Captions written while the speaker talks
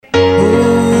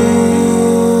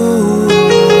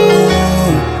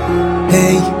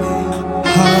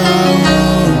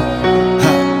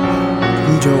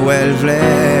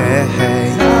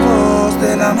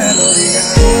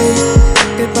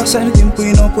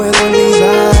puedo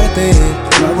olvidarte.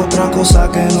 No hago otra cosa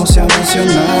que no sea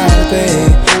mencionarte.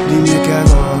 Dime qué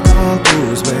hago con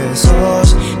tus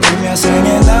besos que me hacen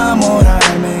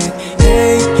enamorarme.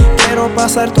 Hey, quiero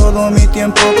pasar todo mi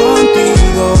tiempo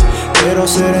contigo. Quiero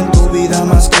ser en tu vida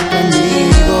más que tu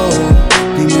amigo.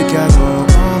 Dime qué hago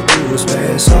con tus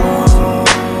besos.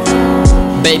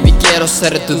 Baby, quiero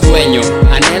ser tu dueño,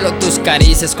 anhelo tus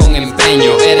caricias con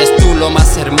empeño. Eres tú lo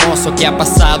más hermoso que ha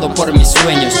pasado por mis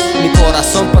sueños. Mi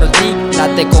corazón por ti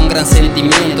late con gran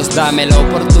sentimientos. Dame la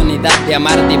oportunidad de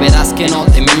amarte y verás que no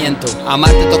te miento.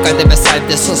 Amarte, tocarte,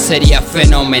 besarte, eso sería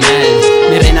fenomenal.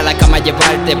 Mi reina, a la cama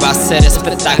llevarte va a ser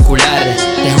espectacular.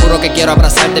 Te juro que quiero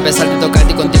abrazarte, besarte,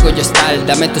 tocarte y contigo yo estar.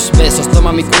 Dame tus besos,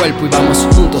 toma mi cuerpo y vamos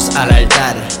juntos al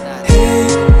altar. Hey,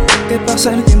 que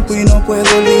pasa el tiempo y no puedo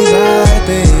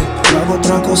olvidarte. No hago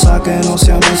otra cosa que no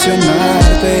sea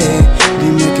mencionarte.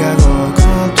 Dime qué hago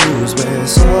con tus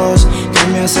besos que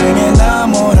me hacen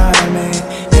enamorarme.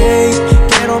 Hey,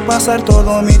 quiero pasar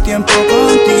todo mi tiempo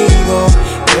contigo.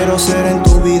 Quiero ser en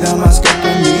tu vida más que tu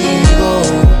amigo.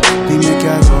 Dime qué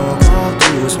hago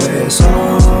con tus besos.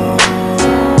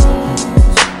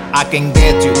 I can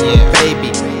get you,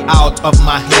 baby, out of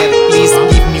my head. Please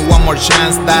give me one more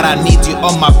chance that I need you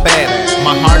on my bed.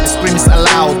 My heart screams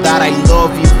aloud that I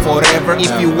love you forever.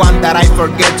 If you want that I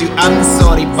forget you, I'm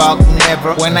sorry but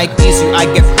never. When I kiss you I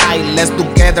get high, let's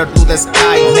together to the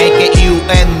sky. Naked you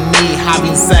and me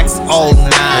having sex all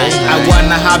night. I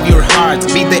wanna have your heart,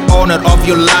 be the owner of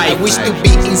your life. I wish to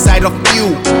be inside of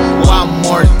you one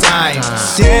more time.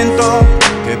 Siento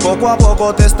que poco a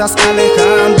poco te estás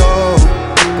alejando.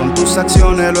 Con tus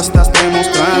acciones lo estás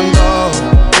demostrando.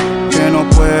 Que no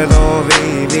puedo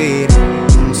vivir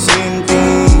sin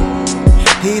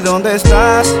ti. ¿Y dónde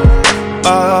estás?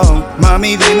 Oh,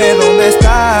 mami, dime dónde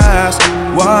estás.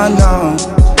 Oh, no.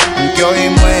 Que hoy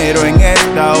muero en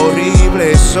esta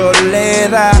horrible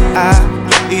soledad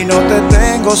y no te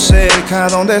tengo cerca.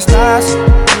 ¿Dónde estás?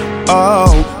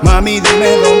 Oh, mami,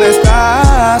 dime dónde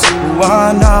estás.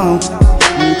 Oh, no.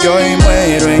 Que hoy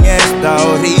muero en esta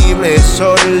horrible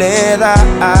soledad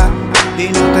y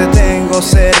no te tengo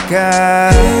cerca.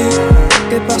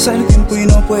 Que pasa el tiempo y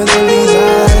no puedo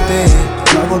olvidarte.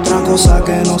 No hago otra cosa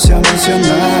que no sea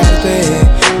mencionarte.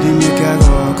 Dime qué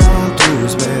hago con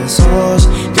tus besos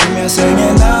que me hacen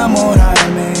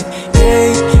enamorarme.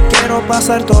 Hey, quiero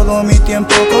pasar todo mi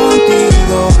tiempo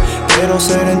contigo. Quiero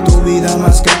ser en tu vida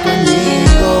más que tu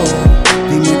amigo.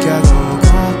 Dime qué hago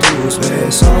con tus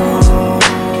besos.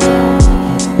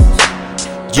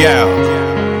 Yo,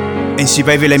 en si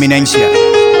baby la Eminencia,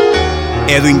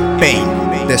 Edwin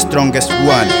Payne, The Strongest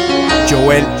One,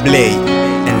 Joel Blay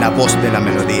en la voz de la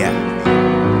melodía,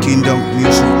 Kingdom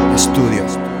Music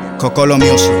Studios, Cocolo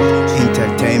Music Inter.